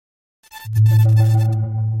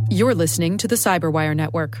You're listening to the Cyberwire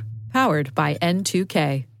Network, powered by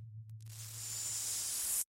N2K.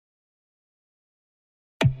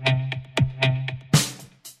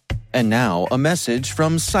 And now, a message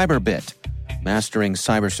from Cyberbit. Mastering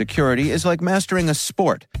cybersecurity is like mastering a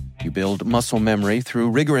sport. You build muscle memory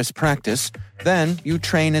through rigorous practice, then you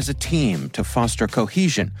train as a team to foster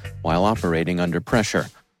cohesion while operating under pressure.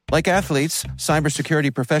 Like athletes,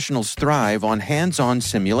 cybersecurity professionals thrive on hands-on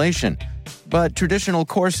simulation. But traditional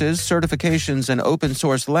courses, certifications, and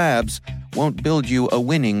open-source labs won't build you a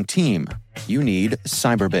winning team. You need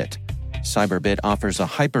Cyberbit. Cyberbit offers a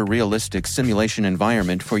hyper-realistic simulation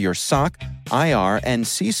environment for your SOC, IR, and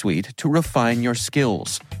C-suite to refine your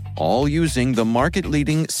skills, all using the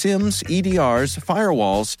market-leading SIMs, EDRs,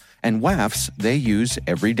 firewalls, and WAFs they use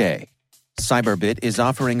every day. Cyberbit is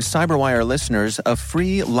offering Cyberwire listeners a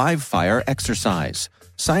free live-fire exercise.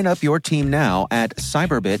 Sign up your team now at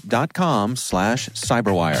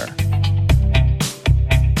cyberbit.com/cyberwire.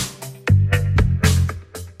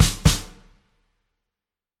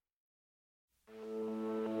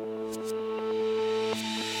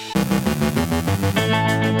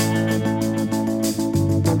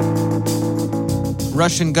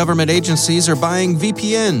 Russian government agencies are buying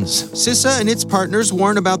VPNs. CISA and its partners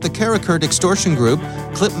warn about the Karakurt extortion group.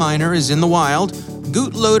 Clipminer is in the wild.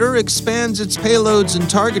 GootLoader expands its payloads and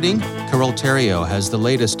targeting. Karakurt has the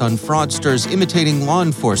latest on fraudsters imitating law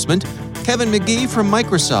enforcement. Kevin McGee from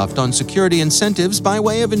Microsoft on security incentives by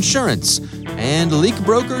way of insurance. And leak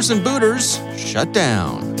brokers and booters shut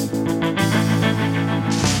down.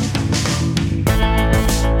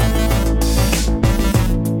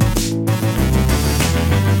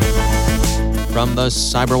 From the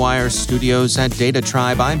Cyberwire studios at Data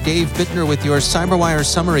Tribe, I'm Dave Bittner with your Cyberwire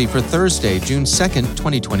summary for Thursday, June 2nd,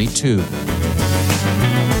 2022.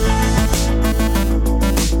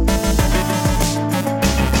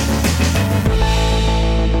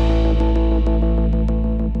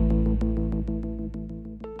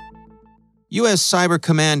 U.S. Cyber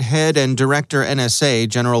Command Head and Director NSA,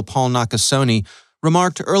 General Paul Nakasone,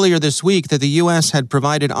 remarked earlier this week that the U.S. had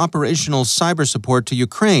provided operational cyber support to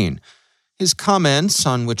Ukraine. His comments,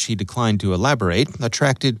 on which he declined to elaborate,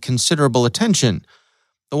 attracted considerable attention.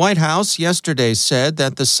 The White House yesterday said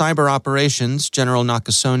that the cyber operations General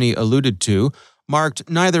Nakasone alluded to marked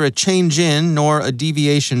neither a change in nor a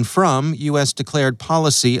deviation from U.S. declared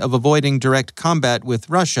policy of avoiding direct combat with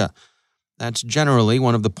Russia. That's generally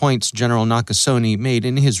one of the points General Nakasone made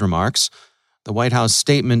in his remarks. The White House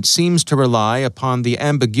statement seems to rely upon the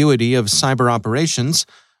ambiguity of cyber operations,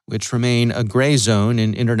 which remain a gray zone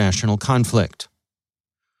in international conflict.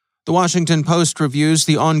 The Washington Post reviews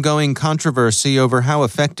the ongoing controversy over how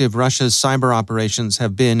effective Russia's cyber operations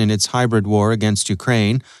have been in its hybrid war against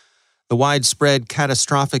Ukraine. The widespread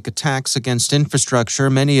catastrophic attacks against infrastructure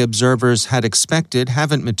many observers had expected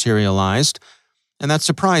haven't materialized, and that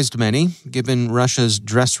surprised many, given Russia's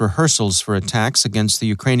dress rehearsals for attacks against the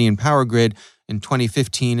Ukrainian power grid in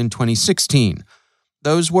 2015 and 2016.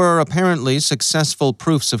 Those were apparently successful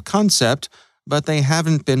proofs of concept, but they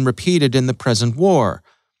haven't been repeated in the present war.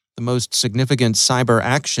 The most significant cyber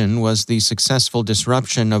action was the successful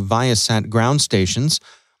disruption of Viasat ground stations,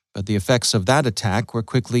 but the effects of that attack were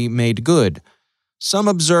quickly made good. Some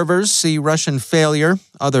observers see Russian failure,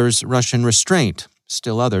 others Russian restraint.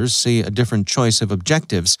 Still others see a different choice of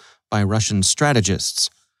objectives by Russian strategists.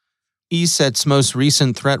 ESET's most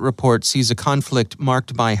recent threat report sees a conflict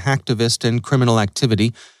marked by hacktivist and criminal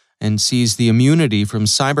activity and sees the immunity from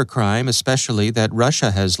cybercrime, especially that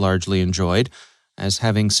Russia has largely enjoyed, as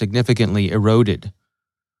having significantly eroded.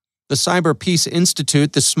 The Cyber Peace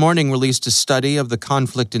Institute this morning released a study of the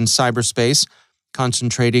conflict in cyberspace,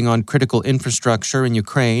 concentrating on critical infrastructure in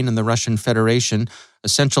Ukraine and the Russian Federation,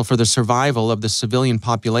 essential for the survival of the civilian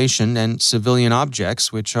population and civilian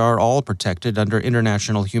objects, which are all protected under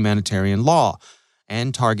international humanitarian law,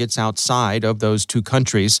 and targets outside of those two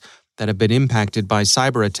countries that have been impacted by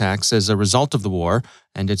cyber attacks as a result of the war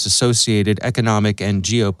and its associated economic and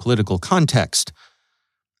geopolitical context.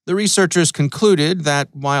 The researchers concluded that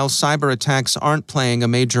while cyber attacks aren't playing a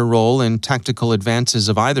major role in tactical advances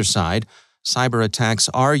of either side, cyber attacks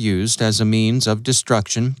are used as a means of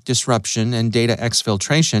destruction, disruption, and data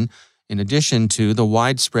exfiltration. In addition to the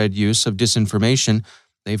widespread use of disinformation,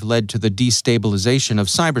 they've led to the destabilization of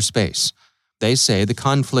cyberspace. They say the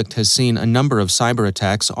conflict has seen a number of cyber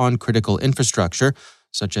attacks on critical infrastructure,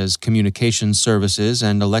 such as communication services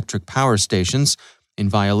and electric power stations, in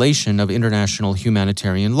violation of international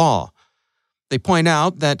humanitarian law. They point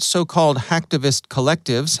out that so-called hacktivist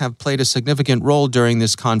collectives have played a significant role during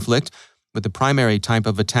this conflict, with the primary type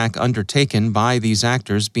of attack undertaken by these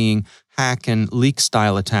actors being hack and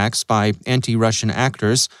leak-style attacks by anti-Russian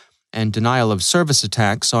actors and denial-of-service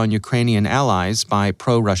attacks on Ukrainian allies by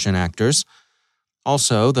pro-Russian actors.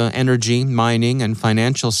 Also, the energy, mining, and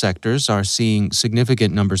financial sectors are seeing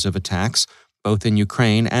significant numbers of attacks, both in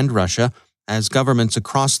Ukraine and Russia, as governments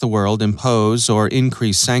across the world impose or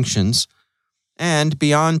increase sanctions. And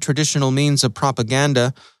beyond traditional means of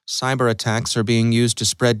propaganda, cyber attacks are being used to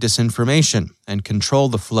spread disinformation and control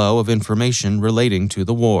the flow of information relating to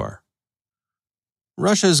the war.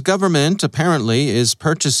 Russia's government apparently is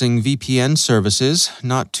purchasing VPN services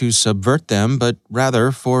not to subvert them, but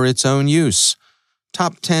rather for its own use.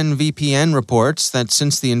 Top 10 VPN reports that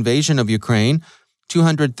since the invasion of Ukraine,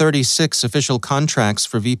 236 official contracts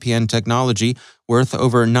for VPN technology worth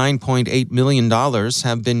over $9.8 million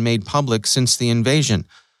have been made public since the invasion.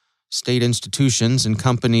 State institutions and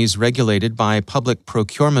companies regulated by public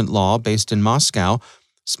procurement law based in Moscow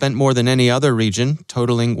spent more than any other region,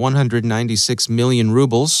 totaling 196 million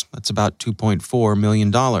rubles, that's about $2.4 million.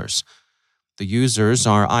 The users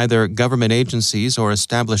are either government agencies or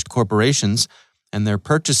established corporations, and they're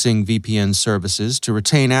purchasing VPN services to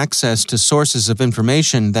retain access to sources of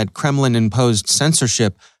information that Kremlin-imposed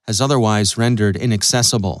censorship has otherwise rendered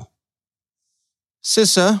inaccessible.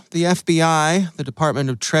 CISA, the FBI, the Department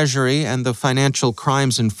of Treasury, and the Financial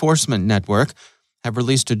Crimes Enforcement Network have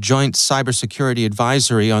released a joint cybersecurity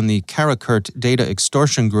advisory on the Karakurt data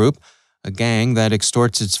extortion group, a gang that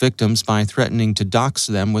extorts its victims by threatening to dox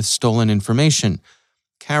them with stolen information.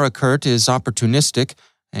 Karakurt is opportunistic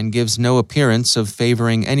and gives no appearance of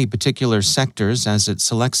favoring any particular sectors as it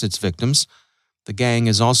selects its victims. The gang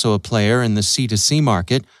is also a player in the C2C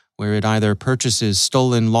market, where it either purchases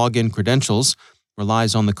stolen login credentials,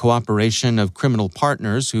 relies on the cooperation of criminal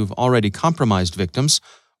partners who've already compromised victims,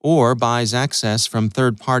 or buys access from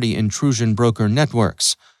third-party intrusion broker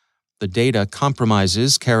networks. The data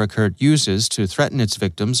compromises Karakurt uses to threaten its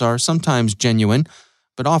victims are sometimes genuine,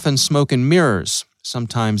 but often smoke and mirrors,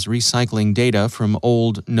 sometimes recycling data from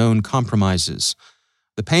old, known compromises.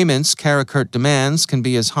 The payments Karakurt demands can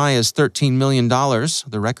be as high as $13 million,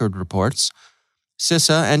 the record reports.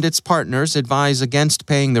 CISA and its partners advise against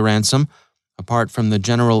paying the ransom. Apart from the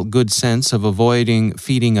general good sense of avoiding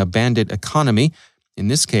feeding a bandit economy, in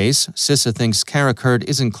this case, CISA thinks Karakurt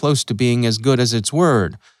isn't close to being as good as its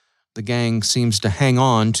word. The gang seems to hang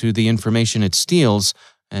on to the information it steals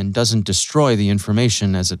and doesn't destroy the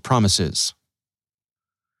information as it promises.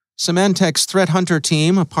 Symantec's Threat Hunter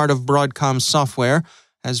team, a part of Broadcom Software,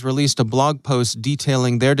 has released a blog post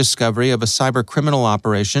detailing their discovery of a cybercriminal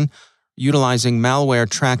operation utilizing malware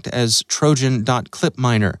tracked as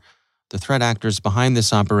Trojan.Clipminer. The threat actors behind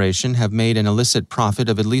this operation have made an illicit profit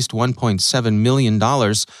of at least $1.7 million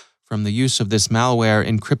from the use of this malware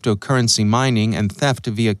in cryptocurrency mining and theft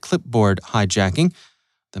via clipboard hijacking.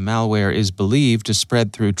 The malware is believed to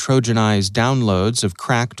spread through Trojanized downloads of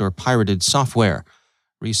cracked or pirated software.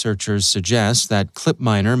 Researchers suggest that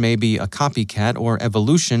Clipminer may be a copycat or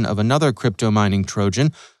evolution of another crypto mining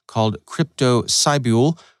Trojan called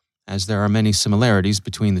CryptoCybule, as there are many similarities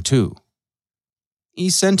between the two.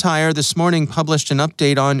 eSentire this morning published an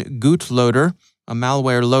update on GootLoader, a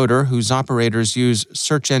malware loader whose operators use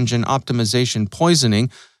search engine optimization poisoning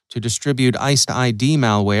to distribute iced ID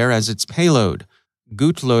malware as its payload.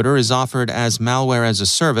 GootLoader is offered as malware as a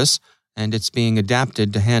service, and it's being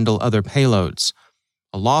adapted to handle other payloads.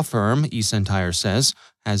 A law firm, eSentire says,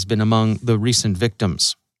 has been among the recent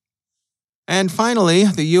victims. And finally,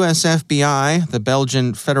 the US FBI, the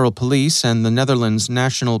Belgian Federal Police, and the Netherlands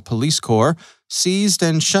National Police Corps seized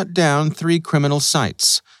and shut down 3 criminal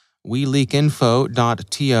sites: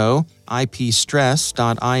 WeLeakInfo.to,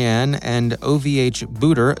 IPstress.in, and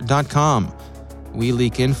OVHBooter.com.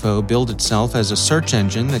 WeLeakInfo billed itself as a search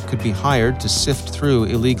engine that could be hired to sift through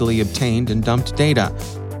illegally obtained and dumped data.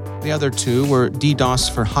 The other 2 were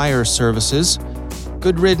DDoS for Hire services.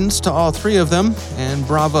 Good riddance to all 3 of them, and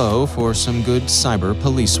bravo for some good cyber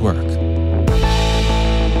police work.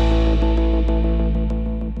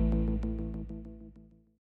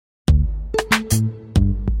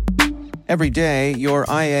 Every day, your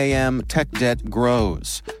IAM tech debt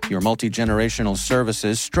grows. Your multi-generational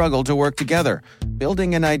services struggle to work together.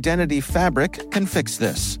 Building an identity fabric can fix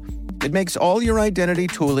this. It makes all your identity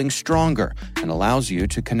tooling stronger and allows you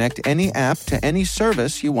to connect any app to any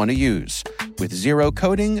service you want to use, with zero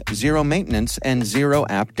coding, zero maintenance, and zero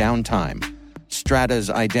app downtime. Strata's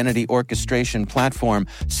identity orchestration platform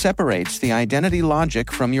separates the identity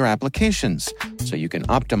logic from your applications, so you can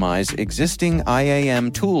optimize existing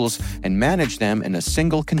IAM tools and manage them in a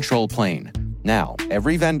single control plane. Now,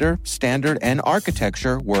 every vendor, standard, and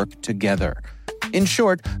architecture work together. In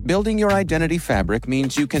short, building your identity fabric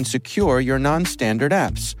means you can secure your non-standard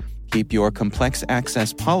apps, keep your complex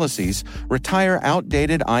access policies, retire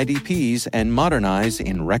outdated IDPs, and modernize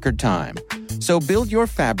in record time. So build your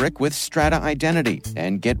fabric with Strata Identity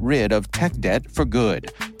and get rid of tech debt for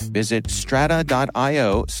good. Visit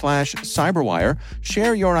strata.io/cyberwire,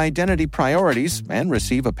 share your identity priorities, and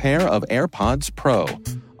receive a pair of AirPods Pro.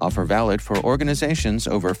 Offer valid for organizations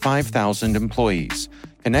over 5,000 employees.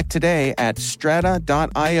 Connect today at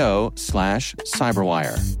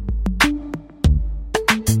strata.io/cyberwire.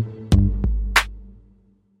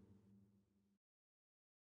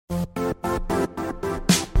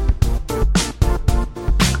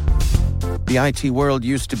 The IT world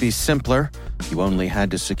used to be simpler. You only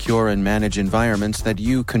had to secure and manage environments that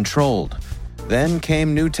you controlled. Then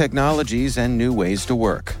came new technologies and new ways to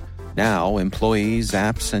work. Now, employees,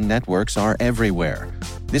 apps, and networks are everywhere.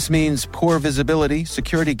 This means poor visibility,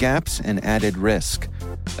 security gaps, and added risk.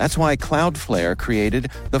 That's why Cloudflare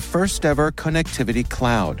created the first-ever connectivity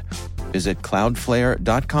cloud. Visit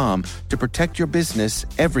cloudflare.com to protect your business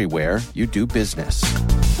everywhere you do business.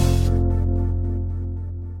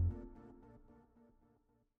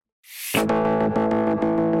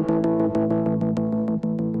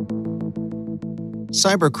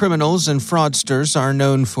 Cybercriminals and fraudsters are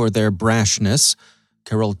known for their brashness.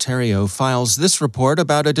 Carol Theriault files this report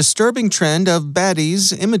about a disturbing trend of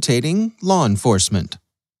baddies imitating law enforcement.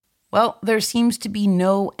 Well, there seems to be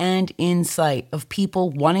no end in sight of people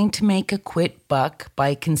wanting to make a quick buck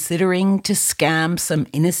by considering to scam some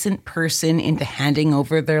innocent person into handing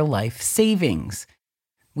over their life savings.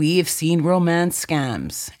 We have seen romance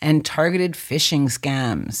scams and targeted phishing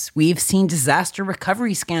scams. We've seen disaster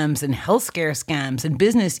recovery scams and health scare scams and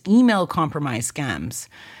business email compromise scams.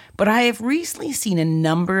 But I have recently seen a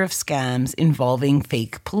number of scams involving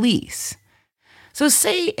fake police. So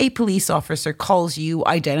say a police officer calls you,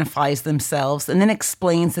 identifies themselves, and then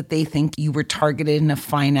explains that they think you were targeted in a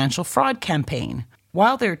financial fraud campaign.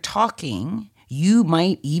 While they're talking, you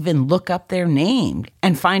might even look up their name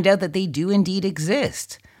and find out that they do indeed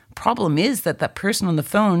exist. Problem is that that person on the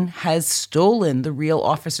phone has stolen the real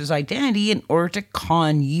officer's identity in order to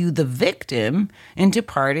con you, the victim, into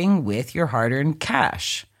parting with your hard-earned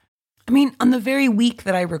cash. I mean, on the very week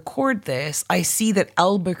that I record this, I see that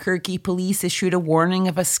Albuquerque police issued a warning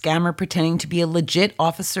of a scammer pretending to be a legit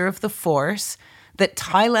officer of the force, that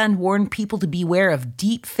Thailand warned people to beware of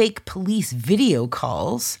deep fake police video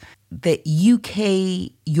calls, that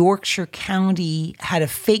UK Yorkshire County had a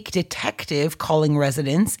fake detective calling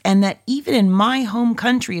residents, and that even in my home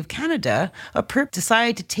country of Canada, a perp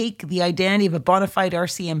decided to take the identity of a bona fide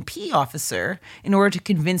RCMP officer in order to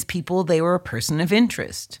convince people they were a person of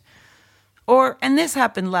interest. And this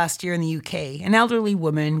happened last year in the UK, an elderly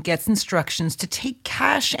woman gets instructions to take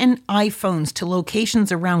cash and iPhones to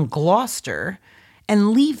locations around Gloucester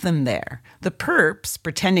and leave them there. The perps,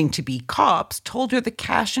 pretending to be cops, told her the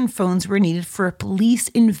cash and phones were needed for a police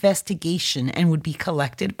investigation and would be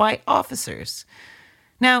collected by officers.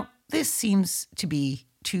 Now, this seems to be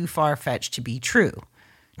too far-fetched to be true.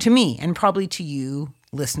 To me, and probably to you,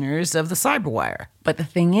 listeners of the Cyberwire. But the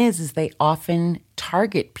thing is they often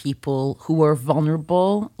target people who are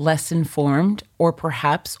vulnerable, less informed, or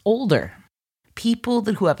perhaps older. People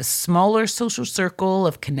who have a smaller social circle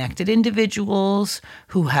of connected individuals,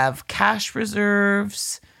 who have cash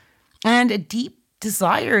reserves, and a deep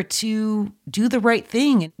desire to do the right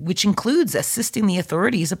thing, which includes assisting the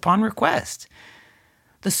authorities upon request.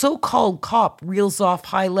 The so-called cop reels off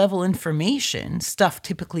high-level information, stuff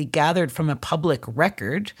typically gathered from a public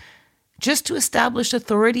record, just to establish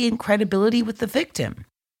authority and credibility with the victim.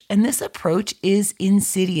 And this approach is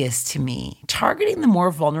insidious to me. Targeting the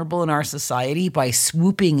more vulnerable in our society by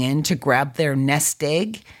swooping in to grab their nest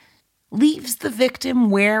egg leaves the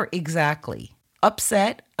victim where exactly?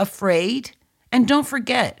 Upset, afraid, and don't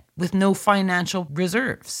forget, with no financial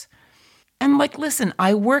reserves. And listen,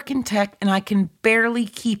 I work in tech and I can barely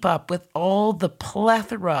keep up with all the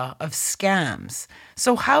plethora of scams.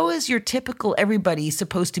 So how is your typical everybody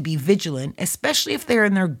supposed to be vigilant, especially if they're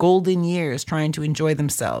in their golden years trying to enjoy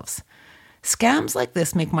themselves? Scams like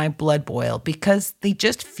this make my blood boil because they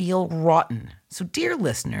just feel rotten. So dear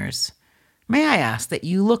listeners, may I ask that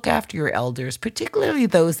you look after your elders, particularly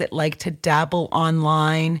those that like to dabble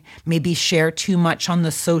online, maybe share too much on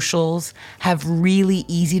the socials, have really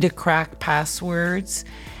easy to crack passwords,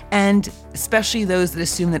 and especially those that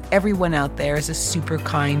assume that everyone out there is a super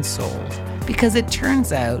kind soul. Because it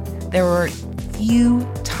turns out there are few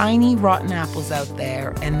tiny rotten apples out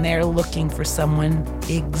there, and they're looking for someone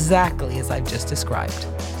exactly as I've just described.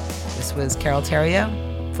 This was Carol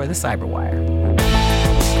Theriault for the Cyberwire.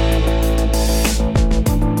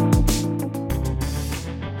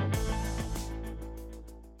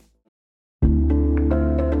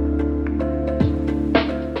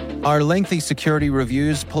 Are lengthy security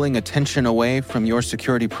reviews pulling attention away from your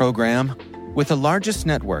security program? With the largest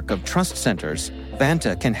network of trust centers,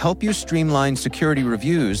 Vanta can help you streamline security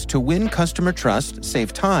reviews to win customer trust,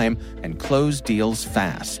 save time, and close deals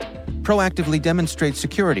fast. Proactively demonstrate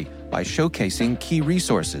security by showcasing key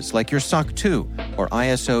resources like your SOC 2 or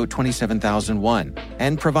ISO 27001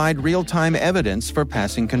 and provide real-time evidence for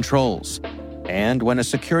passing controls. And when a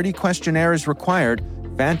security questionnaire is required,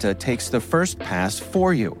 Vanta takes the first pass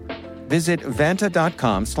for you. Visit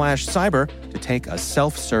vanta.com/cyber to take a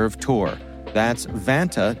self-serve tour. That's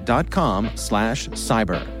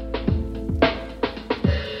vanta.com/cyber.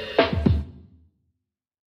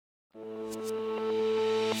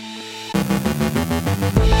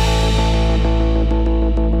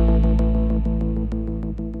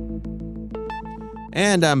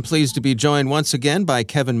 And I'm pleased to be joined once again by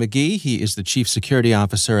Kevin McGee. He is the Chief Security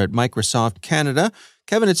Officer at Microsoft Canada.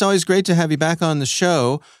 Kevin, it's always great to have you back on the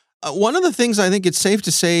show. One of the things I think it's safe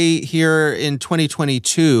to say here in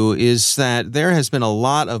 2022 is that there has been a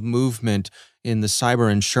lot of movement in the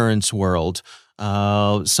cyber insurance world.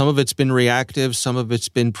 Some of it's been reactive, some of it's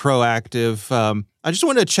been proactive. I just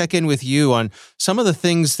want to check in with you on some of the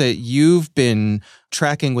things that you've been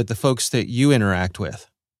tracking with the folks that you interact with.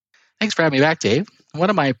 Thanks for having me back, Dave. One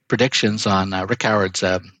of my predictions on Rick Howard's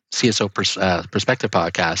CSO Perspective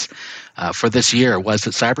podcast for this year was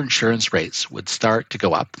that cyber insurance rates would start to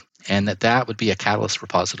go up, and that would be a catalyst for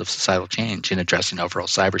positive societal change in addressing overall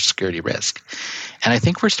cybersecurity risk. And I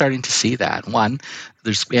think we're starting to see that. One,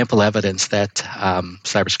 there's ample evidence that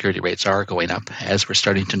cybersecurity rates are going up as we're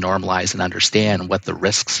starting to normalize and understand what the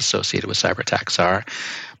risks associated with cyber attacks are.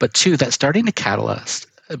 But two, that's starting to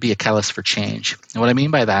be a catalyst for change. And what I mean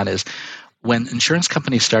by that is when insurance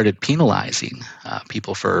companies started penalizing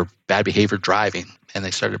people for bad behavior driving, and they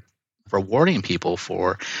started rewarding people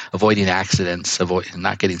for avoiding accidents,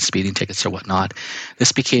 not getting speeding tickets or whatnot,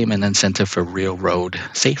 this became an incentive for real road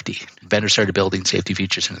safety. Vendors started building safety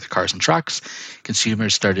features into their cars and trucks.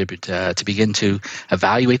 Consumers started to begin to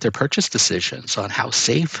evaluate their purchase decisions on how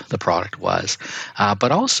safe the product was,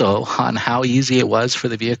 but also on how easy it was for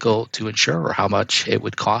the vehicle to insure or how much it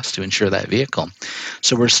would cost to insure that vehicle.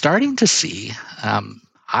 So we're starting to see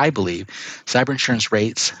I believe cyber insurance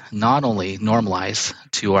rates not only normalize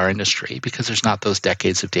to our industry because there's not those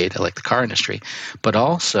decades of data like the car industry, but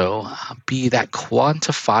also be that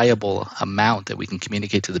quantifiable amount that we can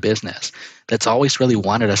communicate to the business that's always really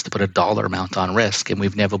wanted us to put a dollar amount on risk, and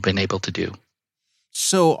we've never been able to do.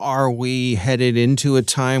 So are we headed into a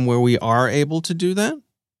time where we are able to do that?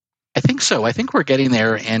 I think so. I think we're getting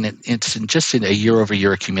there, and it's just in a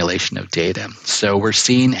year-over-year accumulation of data. So we're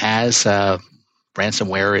seeing as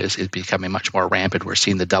ransomware is becoming much more rampant. We're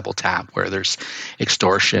seeing the double tap where there's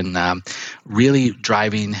extortion really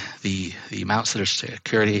driving the amounts that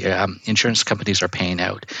security insurance companies are paying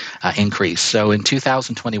out increase. So in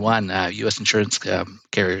 2021, U.S. insurance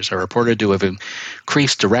carriers are reported to have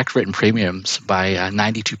increased direct written premiums by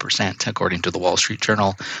 92%, according to the Wall Street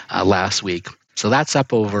Journal last week. So that's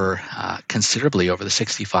up considerably over the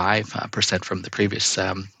 65% from the previous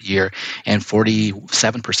year and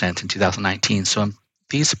 47% in 2019. So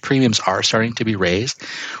these premiums are starting to be raised.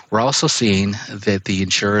 We're also seeing that the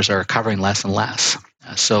insurers are covering less and less.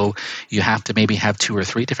 So you have to maybe have 2 or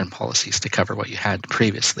 3 different policies to cover what you had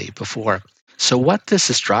previously before. So what this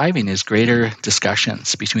is driving is greater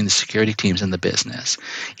discussions between the security teams and the business.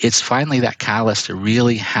 It's finally that catalyst to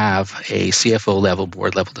really have a CFO level,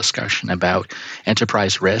 board level discussion about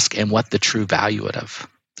enterprise risk and what the true value of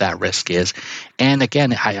that risk is. And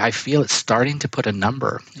again, I feel it's starting to put a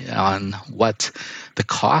number on what the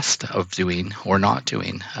cost of doing or not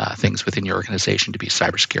doing things within your organization to be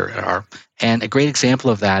cybersecure are. And a great example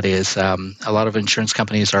of that is a lot of insurance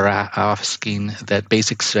companies are asking that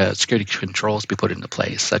basic security controls be put into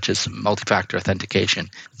place, such as multi-factor authentication.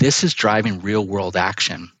 This is driving real-world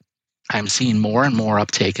action. I'm seeing more and more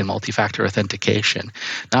uptake in multi-factor authentication,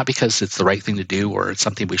 not because it's the right thing to do or it's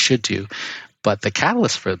something we should do, but the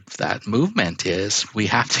catalyst for that movement is we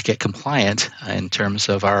have to get compliant in terms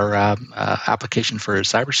of our application for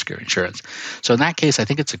cybersecurity insurance. So in that case, I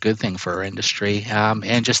think it's a good thing for our industry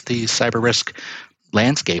and just the cyber risk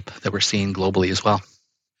landscape that we're seeing globally as well.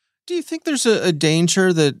 Do you think there's a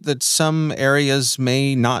danger that some areas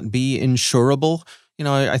may not be insurable? You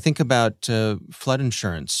know, I think about flood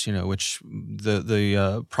insurance, which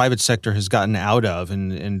the private sector has gotten out of,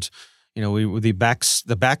 and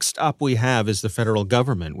the backstop we have is the federal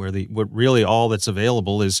government, where what really all that's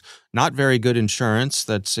available is not very good insurance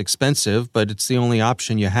that's expensive, but it's the only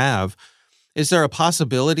option you have. Is there a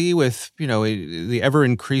possibility with, the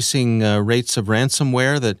ever-increasing rates of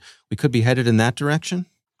ransomware that we could be headed in that direction?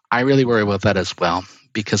 I really worry about that as well,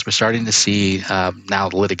 because we're starting to see now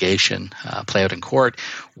the litigation play out in court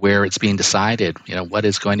where it's being decided, what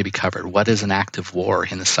is going to be covered, what is an active war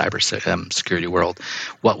in the cyber security world,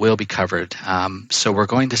 what will be covered. So we're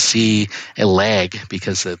going to see a lag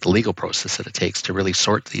because of the legal process that it takes to really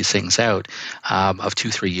sort these things out of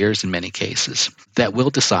 2-3 years in many cases that will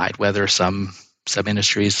decide whether some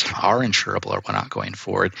industries are insurable or whatnot going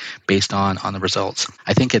forward based on the results.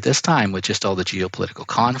 I think at this time, with just all the geopolitical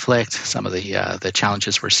conflict, some of the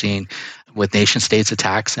challenges we're seeing with nation states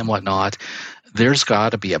attacks and whatnot, there's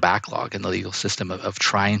got to be a backlog in the legal system of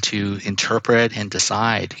trying to interpret and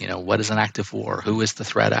decide, what is an active war? Who is the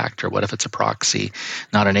threat actor? What if it's a proxy,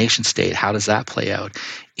 not a nation state? How does that play out?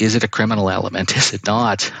 Is it a criminal element? Is it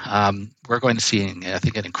not? We're going to see, I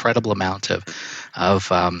think, an incredible amount of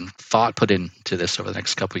thought put into this over the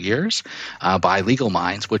next couple of years by legal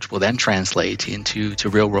minds, which will then translate into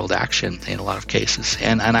real-world action in a lot of cases.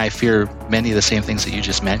 And I fear many of the same things that you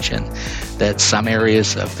just mentioned, that some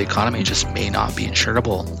areas of the economy just may not be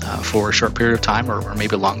insurable for a short period of time or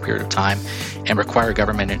maybe a long period of time and require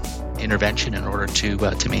government intervention in order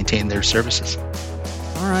to maintain their services.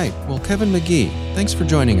 All right. Well, Kevin McGee, thanks for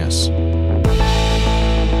joining us.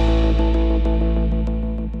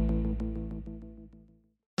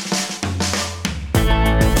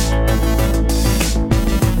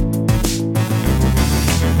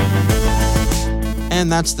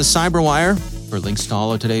 And that's the Cyberwire. For links to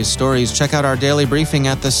all of today's stories, check out our daily briefing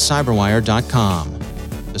at thecyberwire.com.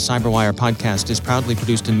 The Cyberwire podcast is proudly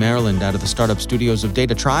produced in Maryland out of the startup studios of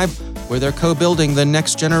Data Tribe, where they're co-building the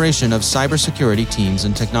next generation of cybersecurity teams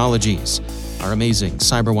and technologies. Our amazing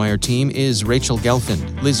Cyberwire team is Rachel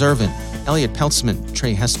Gelfand, Liz Irvin, Elliot Peltzman,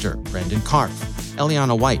 Trey Hester, Brandon Karpf,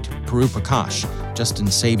 Eliana White, Puru Prakash, Justin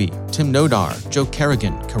Sabi, Tim Nodar, Joe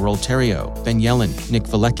Kerrigan, Carol Terrio, Ben Yellen, Nick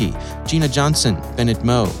Valecki, Gina Johnson, Bennett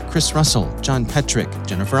Moe, Chris Russell, John Petrick,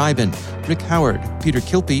 Jennifer Iben, Rick Howard, Peter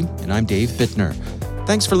Kilpie, and I'm Dave Bittner.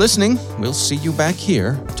 Thanks for listening. We'll see you back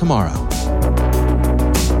here tomorrow.